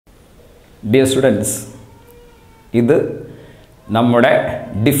Dear students, ഇത് നമ്മുടെ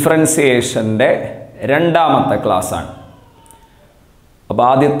ഡിഫറൻസിയേഷൻ്റെ രണ്ടാമത്തെ ക്ലാസ്സാണ്. അപ്പോൾ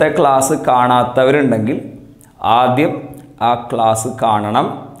ആദ്യത്തെ ക്ലാസ് കാണാത്തവരുണ്ടെങ്കിൽ ആദ്യം ആ ക്ലാസ് കാണണം.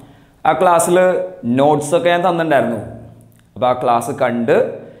 ആ ക്ലാസ്സിൽ നോട്ട്സൊക്കെ ഞാൻ തന്നിട്ടുണ്ടായിരുന്നു. അപ്പോൾ ആ ക്ലാസ് കണ്ട്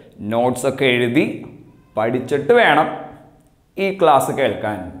നോട്ട്സൊക്കെ എഴുതി പഠിച്ചിട്ട് വേണം ഈ ക്ലാസ്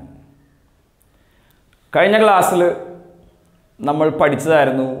കേൾക്കാൻ. കഴിഞ്ഞ ക്ലാസ്സിൽ നമ്മൾ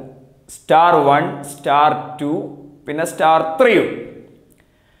പഠിച്ചതായിരുന്നു സ്റ്റാർ 1, സ്റ്റാർ 2, പിന്നെ സ്റ്റാർ 3.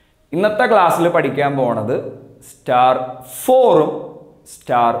 ഇന്നത്തെ ക്ലാസ്സിൽ പഠിക്കാൻ പോണത് സ്റ്റാർ 4ഉം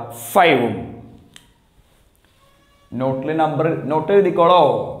സ്റ്റാർ 5ഉം. നോട്ട് എഴുതിക്കോളോ.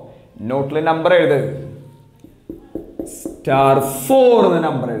 നോട്ടിൽ നമ്പർ എഴുത്. സ്റ്റാർ 4 എന്ന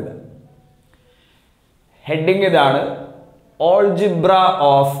നമ്പർ എഴുത്. ഹെഡിങ് ഇതാണ്, ഓൾജിബ്ര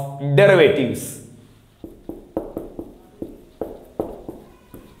ഓഫ് ഡെറിവേറ്റീവ്സ്.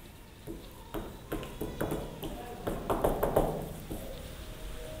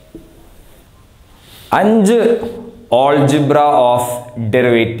 അഞ്ച് ഓൾജിബ്ര ഓഫ്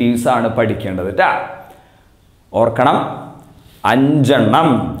ഡെറിവേറ്റീവ്സ് ആണ് പഠിക്കേണ്ടത് കേട്ടാ. ഓർക്കണം, 5 എണ്ണം,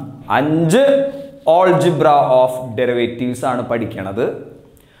 5 ഓൾജിബ്ര ഓഫ് ഡെറിവേറ്റീവ്സ് ആണ് പഠിക്കണത്.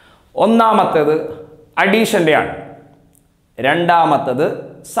 ഒന്നാമത്തേത് അഡീഷൻ്റെ ആണ്, രണ്ടാമത്തേത്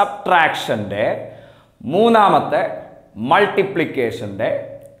സബ്ട്രാക്ഷൻ്റെ, മൂന്നാമത്തെ മൾട്ടിപ്ലിക്കേഷൻ്റെ,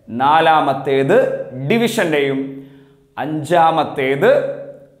 നാലാമത്തേത് ഡിവിഷൻ്റെയും, അഞ്ചാമത്തേത്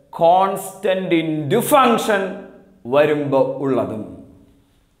കോൺസ്റ്റന്റ് ഇൻറ്റു ഫംഗ്ഷൻ വരുമ്പോൾ ഉള്ളതും.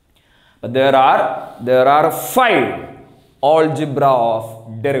 There are 5 algebra of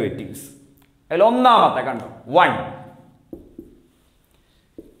derivatives. അതിൽ ഒന്നാമത്തെ കണ്ടോ, 1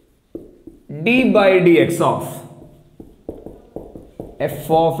 d by dx of f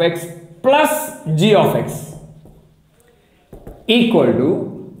of x plus g of x equal to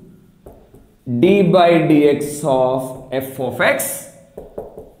d by dx of f of x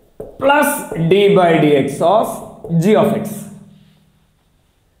plus d by dx of g of x.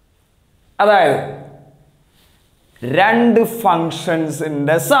 അതായത് രണ്ട്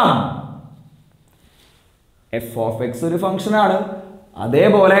ഫങ്ഷൻസിൻ്റെ some. F of X ഒരു ഫംഗ്ഷനാണ്,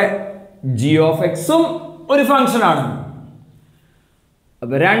 അതേപോലെ G of എക്സും ഒരു ഫംഗ്ഷനാണ്.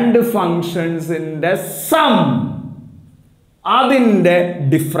 അപ്പൊ രണ്ട് ഫങ്ഷൻസിൻ്റെ സം, അതിൻ്റെ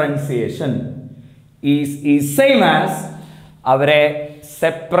ഡിഫറൻസിയേഷൻ ഈസ് സെയിം ആസ് അവരെ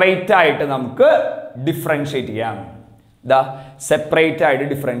സെപ്പറേറ്റ് ആയിട്ട് നമുക്ക് ഡിഫറൻഷിയേറ്റ് ചെയ്യാം. സെപ്പറേറ്റ് ആയിട്ട്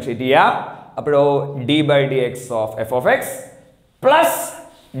ഡിഫറൻഷിയേറ്റ് ചെയ്യാം. അപ്പോഴോ D by D X of F of X plus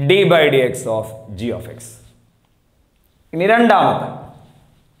D by D X of G of X. ഇനി രണ്ടാമത്തെ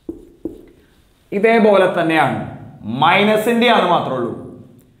ഇതേപോലെ തന്നെയാണ്, മൈനസിൻ്റെ ആണ് മാത്രമേ ഉള്ളൂ.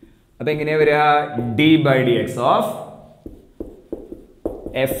 അതെങ്ങനെയാ വരിക, D by D X of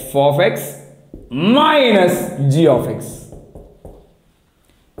F of X minus G of X.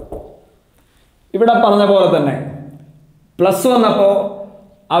 ഇവിടെ പറഞ്ഞ പോലെ തന്നെ പ്ലസ് വന്നപ്പോൾ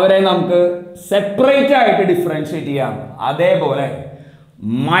അവരെ നമുക്ക് സെപ്പറേറ്റ് ആയിട്ട് ഡിഫറൻഷിയേറ്റ് ചെയ്യാം. അതേപോലെ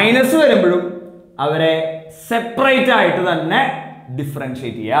മൈനസ് വരുമ്പോഴും അവരെ സെപ്പറേറ്റ് ആയിട്ട് തന്നെ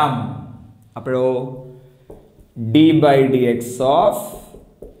ഡിഫറൻഷിയേറ്റ് ചെയ്യാം. അപ്പോഴോ D by D X of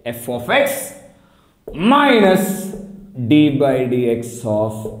F of X minus D by D X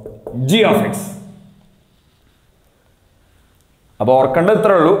of G of X. അപ്പോൾ ഓർക്കേണ്ടത്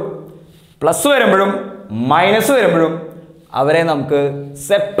ഇത്രേ ഉള്ളൂ, പ്ലസ് വരുമ്പോഴും മൈനസ് വരുമ്പോഴും അവരെ നമുക്ക്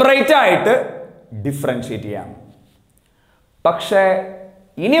സെപ്പറേറ്റ് ആയിട്ട് ഡിഫറൻഷിയേറ്റ് ചെയ്യാം. പക്ഷേ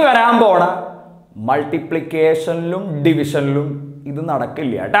ഇനി വരാൻ പോണ മൾട്ടിപ്ലിക്കേഷനിലും ഡിവിഷനിലും ഇത്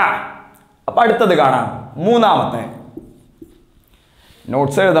നടക്കില്ല കേട്ടാ. അപ്പൊ അടുത്തത് കാണാം, മൂന്നാമത്തെ.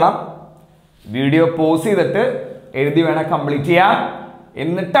 നോട്ട്സ് എഴുതണം, വീഡിയോ പോസ് ചെയ്തിട്ട് എഴുതി വേണം കംപ്ലീറ്റ് ചെയ്യാം.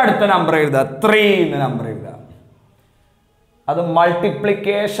 എന്നിട്ട് അടുത്ത നമ്പർ എഴുതുക, 3 എന്ന നമ്പർ എഴുതുക. അത്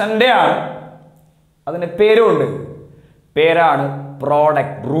മൾട്ടിപ്ലിക്കേഷൻ്റെ ആണ്, അതിന് പേരുണ്ട്, പേരാണ്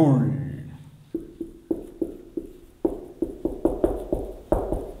പ്രോഡക്റ്റ് റൂൾ.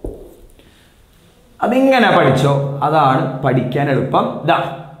 അതിങ്ങനെ പഠിച്ചോ, അതാണ് പഠിക്കാൻ എളുപ്പം. ദാ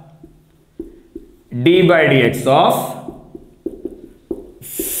D by D X of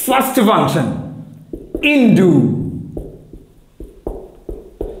first function into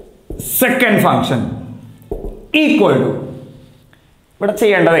second function equal to. ഇവിടെ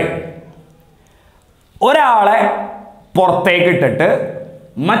ചെയ്യേണ്ടതേ, ഒരാളെ പുറത്തേക്ക് ഇട്ടിട്ട്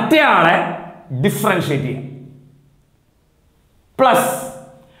മറ്റേ ആളെ ഡിഫറൻഷിയേറ്റ് ചെയ്യാം, പ്ലസ്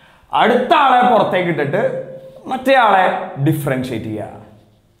അടുത്ത ആളെ പുറത്തേക്ക് ഇട്ടിട്ട് മറ്റേ ആളെ ഡിഫറൻഷിയേറ്റ് ചെയ്യുക.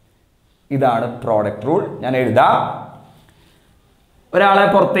 ഇതാണ് പ്രോഡക്റ്റ് റൂൾ. ഞാൻ എഴുതാം, ഒരാളെ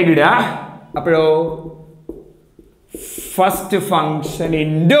പുറത്തേക്ക് ഇടുക, അപ്പോഴോ first function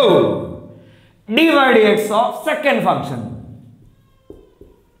into d by dx of second function.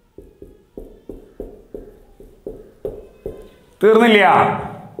 തീർന്നില്ല.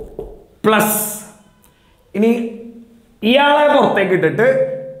 പ്ലസ് ഇനി ഇയാളെ പുറത്തേക്ക് ഇട്ടിട്ട്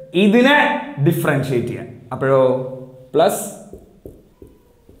ഇതിനെ ഡിഫറൻഷിയേറ്റ് ചെയ്യാൻ. അപ്പോഴോ plus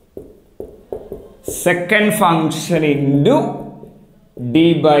second function into d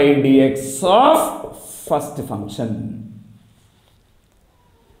by dx of first function.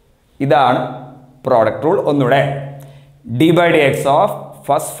 ഇതാണ് പ്രോഡക്റ്റ് റൂൾ. ഒന്നുകൂടെ d by dx of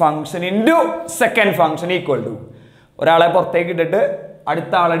first function into second function equal to ഒരാളെ പുറത്തേക്ക് ഇട്ടിട്ട്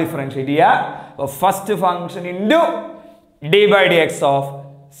അടുത്ത ആളെ ഡിഫറൻഷിയേറ്റ് ചെയ്യുക. First function into d by dx of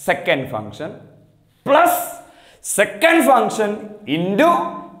second function plus second function into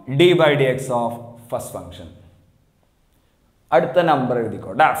d by dx of first function. അടുത്ത number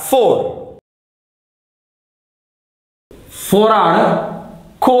എഴുതിക്കോട്ടെ. 4 ആണ്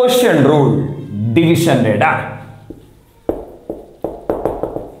quotient rule, ഡിവിഷന്റെ.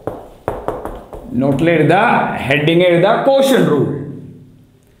 നോട്ടിൽ എഴുതാ, ഹെഡിങ് എഴുതാ, കോഷ്യന്റ് റൂൾ.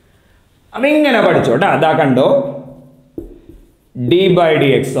 അപ്പൊ ഇങ്ങനെ പഠിച്ചോട്ടെ. അതാ കണ്ടോ, d by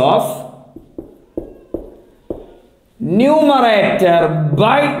dx of numerator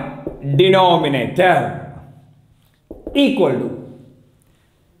by denominator equal to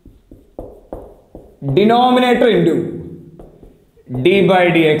denominator into d by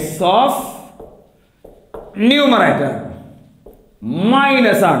dx of numerator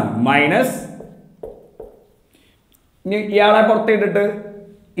minus ആണ് മൈനസ് ഇയാളെ പുറത്തിട്ടിട്ട്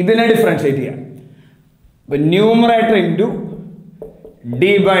ഇതിനെ ഡിഫറൻഷിയേറ്റ് ചെയ്യാം. Numerator into d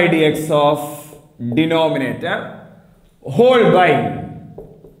by dx of denominator whole by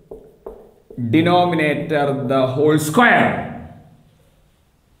denominator the whole square.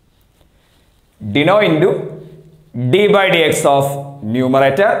 Deno into d by dx of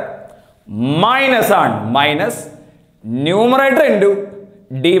numerator minus on minus numerator into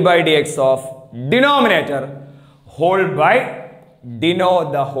d by dx of denominator whole by deno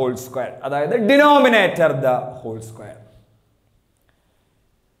the whole square. അതായത് denominator the whole square.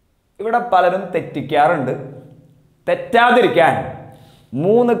 ഇവിടെ പലരും തെറ്റിക്കാറുണ്ട്. തെറ്റാതിരിക്കാൻ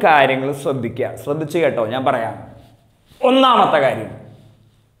 3 കാര്യങ്ങൾ ശ്രദ്ധിക്കുക. ശ്രദ്ധിച്ചു കേട്ടോ, ഞാൻ പറയാം. ഒന്നാമത്തെ കാര്യം,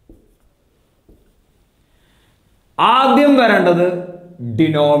 ആദ്യം വരേണ്ടത്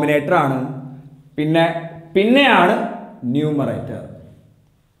ഡിനോമിനേറ്റർ ആണ്, പിന്നെയാണ് ന്യൂമറേറ്റർ.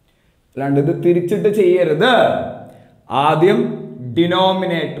 അല്ലാണ്ട് ഇത് തിരിച്ചിട്ട് ചെയ്യരുത്. ആദ്യം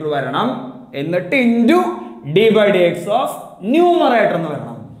ഡിനോമിനേറ്റർ വരണം, എന്നിട്ട് into d by dx of numerator എന്ന്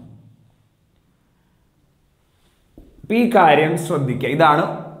വരണം. ഈ കാര്യം ശ്രദ്ധിക്കുക. ഇതാണ്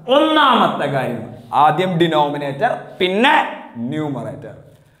ഒന്നാമത്തെ കാര്യം. ആദ്യം ഡിനോമിനേറ്റർ, പിന്നെ ന്യൂമറേറ്റർ.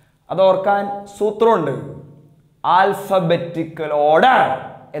 അത് ഓർക്കാൻ സൂത്രമുണ്ട്, ആൽഫബറ്റിക്കൽ ഓർഡർ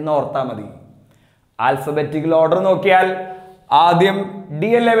എന്ന് ഓർത്താൽ മതി. ആൽഫബറ്റിക്കൽ ഓർഡർ നോക്കിയാൽ ആദ്യം ഡി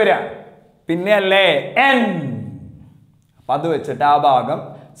അല്ലേ വരിക, പിന്നെ അല്ലേ എൻ. അപ്പൊ അത് വെച്ചിട്ട് ആ ഭാഗം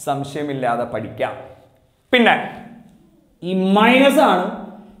സംശയമില്ലാതെ പഠിക്കാം. പിന്നെ ഈ മൈനസ് ആണ്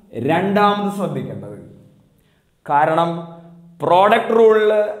രണ്ടാമത് ശ്രദ്ധിക്കേണ്ടത്. കാരണം പ്രോഡക്റ്റ്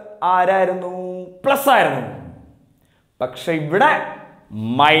റൂളിൽ ആരായിരുന്നു? പ്ലസ് ആയിരുന്നു. പക്ഷെ ഇവിടെ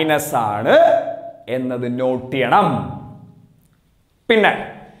മൈനസ് ആണ് എന്നത് നോട്ട് ചെയ്യണം. പിന്നെ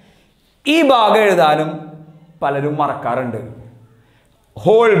ഈ ഭാഗം എഴുതാനും പലരും മറക്കാറുണ്ട്.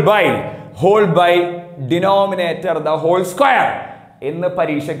 Whole by denominator the whole square എന്ന്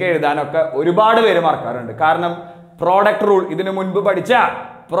പരീക്ഷയ്ക്ക് എഴുതാനൊക്കെ ഒരുപാട് പേര് മറക്കാറുണ്ട്. കാരണം പ്രോഡക്റ്റ് റൂൾ, ഇതിനു മുൻപ് പഠിച്ച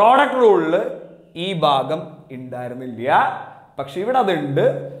പ്രോഡക്റ്റ് റൂളിൽ ഈ ഭാഗം ഉണ്ടായിരുന്നില്ല. പക്ഷെ ഇവിടെ അതുണ്ട്.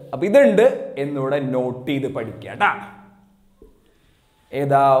 അപ്പൊ ഇതുണ്ട് എന്നിവിടെ നോട്ട് ചെയ്ത് പഠിക്കുക.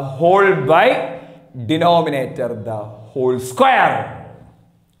 ഏതാ? Whole by denominator the whole square.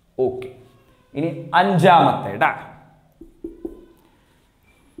 Okay, ഇനി അഞ്ചാമത്തെ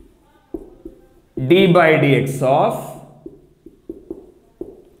d by dx of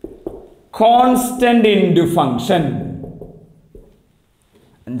constant into function.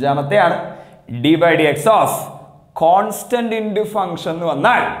 അഞ്ചാമത്തെയാണ് d by dx of constant into function എന്ന്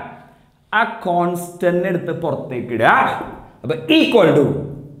വന്നാൽ ആ കോൺസ്റ്റന്റ് എടുത്ത് പുറത്തേക്ക് ഇടുക. അപ്പൊ equal to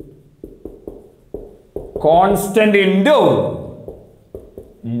constant into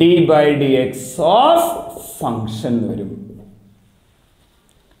d by dx of function വരും.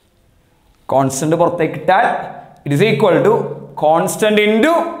 കോൺസ്റ്റന്റ് പുറത്തേക്ക് ഇട്ടാൽ it is equal to constant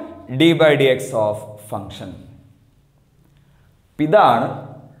into d by dx of function. ഇതാണ്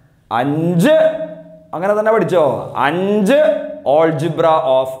 5, അങ്ങനെ തന്നെ പഠിച്ചോ, 5 ഓൾജിബ്ര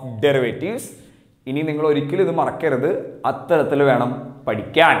ഓഫ് ഡെറിവേറ്റീവ്സ്. ഇനി നിങ്ങൾ ഒരിക്കലും ഇത് മറക്കരുത്, അത്തരത്തിൽ വേണം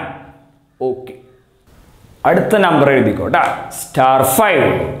പഠിക്കാൻ. ഓക്കെ, അടുത്ത നമ്പർ എഴുതിക്കോട്ടെ. *5.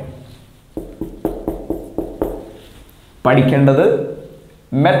 പഠിക്കേണ്ടത്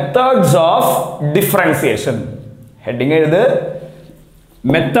മെത്തേഡ്സ് ഓഫ് ഡിഫറൻസിയേഷൻ. ഹെഡിങ് എഴുത്,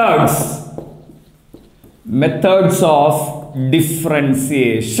 മെത്തേഡ്സ് ഓഫ്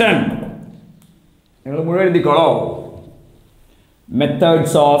ഡിഫറൻസിയേഷൻ. നിങ്ങൾ മുഴുവൻ എഴുതിക്കോളോ.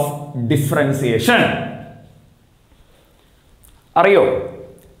 Methods of differentiation. അറിയോ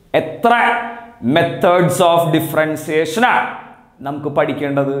എത്ര മെത്തേഡ്സ് ഓഫ് ഡിഫറൻസിയേഷനാണ് നമുക്ക്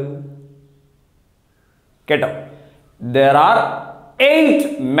പഠിക്കേണ്ടത്? കേട്ടോ, there are 8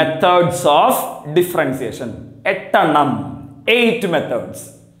 methods of differentiation. 8 methods.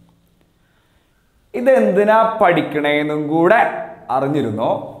 ഇതെന്തിനാ പഠിക്കണേന്നും കൂടെ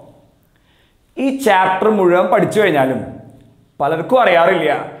അറിഞ്ഞിരുന്നോ? ഈ ചാപ്റ്റർ മുഴുവൻ പഠിച്ചു കഴിഞ്ഞാലും പലർക്കും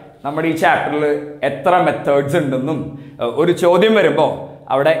അറിയാറില്ല നമ്മുടെ ഈ ചാപ്റ്ററിൽ എത്ര മെത്തേഡ്സ് ഉണ്ടെന്നും ഒരു ചോദ്യം വരുമ്പോൾ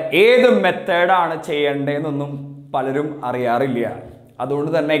അവിടെ ഏത് മെത്തേഡാണ് ചെയ്യേണ്ടതെന്നൊന്നും പലരും അറിയാറില്ല.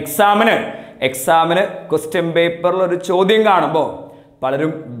 അതുകൊണ്ട് തന്നെ എക്സാമിന് ക്വസ്റ്റ്യൻ പേപ്പറിൽ ഒരു ചോദ്യം കാണുമ്പോൾ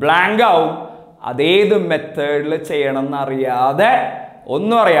പലരും ബ്ലാങ്ക് ആവും. അതേത് മെത്തേഡിൽ ചെയ്യണം എന്നറിയാതെ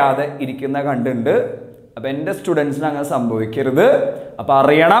ഒന്നും അറിയാതെ ഇരിക്കുന്ന കണ്ടുണ്ട്. അപ്പം എൻ്റെ സ്റ്റുഡൻസിന് അങ്ങനെ സംഭവിക്കരുത്. അപ്പം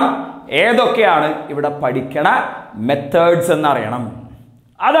അറിയണം ഏതൊക്കെയാണ് ഇവിടെ പഠിക്കണ മെത്തേഡ്സ് എന്നറിയണം.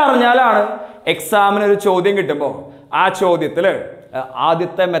 അതറിഞ്ഞാലാണ് എക്സാമിന് ഒരു ചോദ്യം കിട്ടുമ്പോൾ ആ ചോദ്യത്തിൽ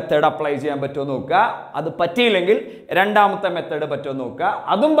ആദ്യത്തെ മെത്തേഡ് അപ്ലൈ ചെയ്യാൻ പറ്റുമോ നോക്കുക. അത് പറ്റിയില്ലെങ്കിൽ രണ്ടാമത്തെ മെത്തേഡ് പറ്റുമോ നോക്കുക.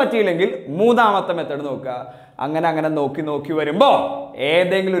 അതും പറ്റിയില്ലെങ്കിൽ മൂന്നാമത്തെ മെത്തേഡ് നോക്കുക. അങ്ങനെ നോക്കി വരുമ്പോൾ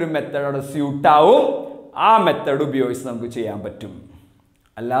ഏതെങ്കിലും ഒരു മെത്തേഡ് അവിടെ സ്യൂട്ടാവും. ആ മെത്തേഡ് ഉപയോഗിച്ച് നമുക്ക് ചെയ്യാൻ പറ്റും.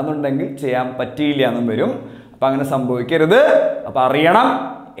 അല്ലാന്നുണ്ടെങ്കിൽ ചെയ്യാൻ പറ്റിയില്ല എന്നും വരും. അപ്പം അങ്ങനെ സംഭവിക്കരുത്. അപ്പം അറിയണം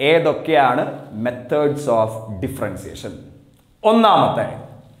ഏതൊക്കെയാണ് മെത്തേഡ്സ് ഓഫ് ഡിഫറൻസിയേഷൻ. ഒന്നാമത്തെ,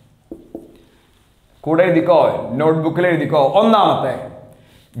 കൂടെ എഴുതിക്കോ, നോട്ട്ബുക്കിൽ എഴുതിക്കോ. ഒന്നാമത്തെ,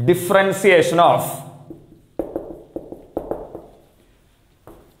 ഡിഫറൻസിയേഷൻ ഓഫ്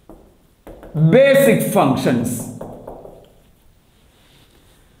ബേസിക് ഫങ്ഷൻസ്.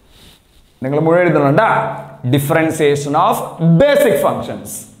 നിങ്ങൾ മുഴുവൻ എഴുതുന്നുണ്ട. Differentiation of basic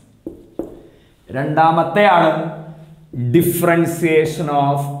functions. രണ്ടാമത്തെയാണ് differentiation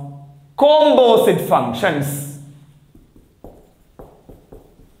of composite functions.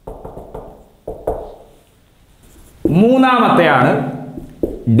 മൂന്നാമത്തെയാണ്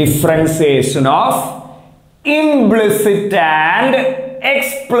differentiation of implicit and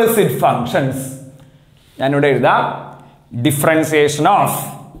explicit functions. ഞാനിവിടെ എഴുതാം, differentiation of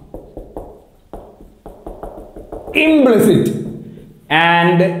implicit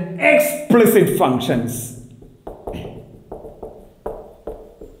and explicit functions.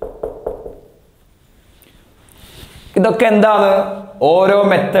 ഇതൊക്കെ എന്താണ്? ഓരോ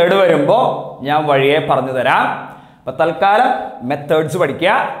മെത്തേഡ് വരുമ്പോൾ ഞാൻ വഴിയെ പറഞ്ഞു തരാം. അപ്പൊ തൽക്കാലം മെത്തേഡ്സ്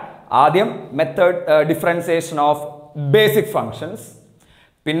പഠിക്കുക. ആദ്യം method differentiation of basic functions,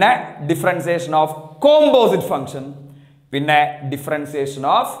 പിന്നെ ഡിഫറൻസിയേഷൻ ഓഫ് കോമ്പോസിറ്റ് ഫങ്ഷൻ, പിന്നെ differentiation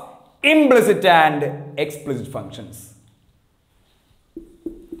of implicit and explicit functions.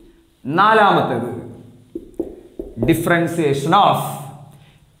 നാലാമത്തേത് differentiation of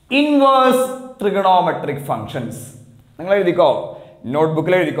inverse trigonometric functions. നിങ്ങൾ എഴുതിക്കോ,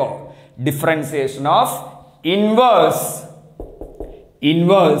 നോട്ട്ബുക്കിൽ എഴുതിക്കോ. ഡിഫറൻസിയേഷൻ ഓഫ് ഇൻവേഴ്സ്,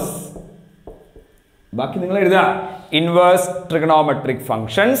 ബാക്കി നിങ്ങൾ എഴുതുക, ഇൻവേഴ്സ് ട്രിഗണോമെട്രിക്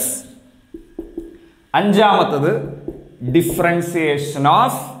ഫങ്ഷൻസ്. അഞ്ചാമത്തത് ഡിഫറൻസിയേഷൻ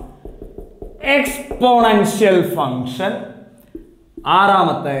ഓഫ് എക്സ്പോണൻഷ്യൽ ഫങ്ഷൻ.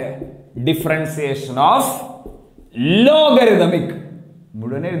 ആറാമത്തെ ഡിഫറൻസിയേഷൻ ഓഫ് ലോഗരിതമിക്.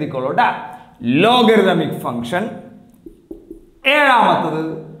 മുഴുവൻ എഴുതിക്കോളൂട്ടാ, logarithmic function. ഏഴാമത്തത്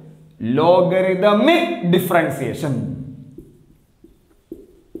logarithmic differentiation.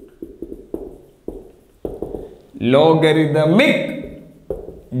 Logarithmic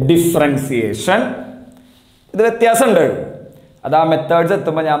differentiation. ഇത് വ്യത്യാസമുണ്ട്. അത് ആ മെത്തേഡ്സ്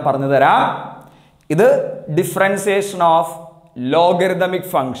എത്തുമ്പോൾ ഞാൻ പറഞ്ഞു തരാം. ഇത് ഡിഫറൻസിയേഷൻ ഓഫ് ലോഗരിതമിക്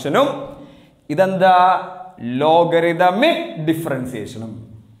ഫങ്ഷനും ഇതെന്താ logarithmic ഡിഫറൻസിയേഷനും.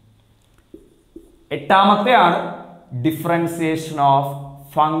 എട്ടാമത്തെയാണ് differentiation of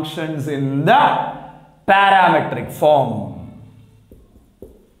functions in the parametric form.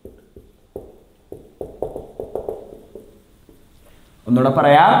 ഒന്നുകൂടെ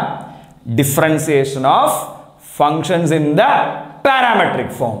പറയാം, differentiation of functions in the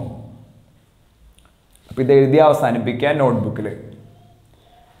parametric form. അപ്പൊ ഇത് എഴുതി അവസാനിപ്പിക്കാൻ നോട്ട്ബുക്കിൽ.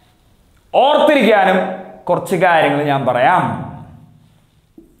 ഓർത്തിരിക്കാനും കുറച്ച് കാര്യങ്ങൾ ഞാൻ പറയാം.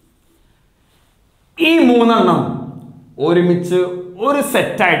 ഈ മൂന്നെണ്ണം ഒരുമിച്ച് ഒരു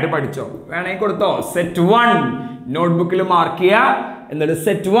സെറ്റായിട്ട് പഠിച്ചോ. വേണമെങ്കിൽ കൊടുത്തോ. സെറ്റ് 1 നോട്ട്ബുക്കിൽ മാർക്ക് ചെയ്യുക, എന്നിട്ട്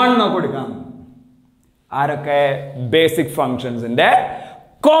സെറ്റ് 1 കൊടുക്കാം. ആരൊക്കെ? ബേസിക് ഫങ്ഷൻസിന്റെ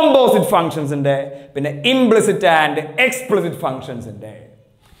കോമ്പോസിറ്റ് ഫങ്ഷൻസ് ഉണ്ട്, പിന്നെ ഇംപ്ലിസിറ്റ് ആൻഡ് എക്സ്പ്ലിസിറ്റ് ഫങ്ഷൻസ് ഉണ്ട്.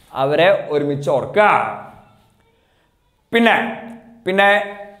 അവരെ ഒരുമിച്ച് ഓർക്കുക. പിന്നെ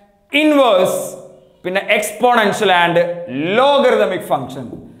ഇൻവേഴ്സ്, പിന്നെ എക്സ്പോണൻഷ്യൽ ആൻഡ് ലോഗരിതമിക് ഫങ്ഷൻ,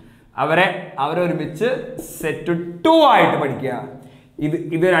 അവരെ ഒരുമിച്ച് സെറ്റ് 2 ആയിട്ട് പഠിക്കുക.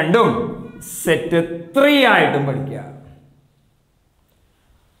 ഇത് രണ്ടും സെറ്റ് 3 ആയിട്ടും പഠിക്കുക.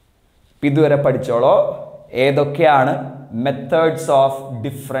 ഇതുവരെ പഠിച്ചോളോ. ഏതൊക്കെയാണ് മെത്തേഡ്സ് ഓഫ്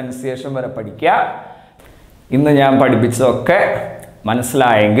ഡിഫറൻസിയേഷൻ വരെ പഠിക്കുക. ഇന്ന് ഞാൻ പഠിപ്പിച്ചതൊക്കെ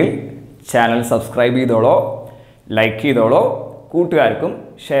മനസ്സിലായെങ്കിൽ ചാനൽ സബ്സ്ക്രൈബ് ചെയ്തോളൂ, ലൈക്ക് ചെയ്തോളൂ, കൂട്ടുകാർക്കും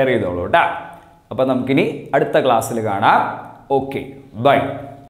ഷെയർ ചെയ്തോളൂ കേട്ടോ. അപ്പോൾ നമുക്കിനി അടുത്ത ക്ലാസ്സിൽ കാണാം. Okay, by.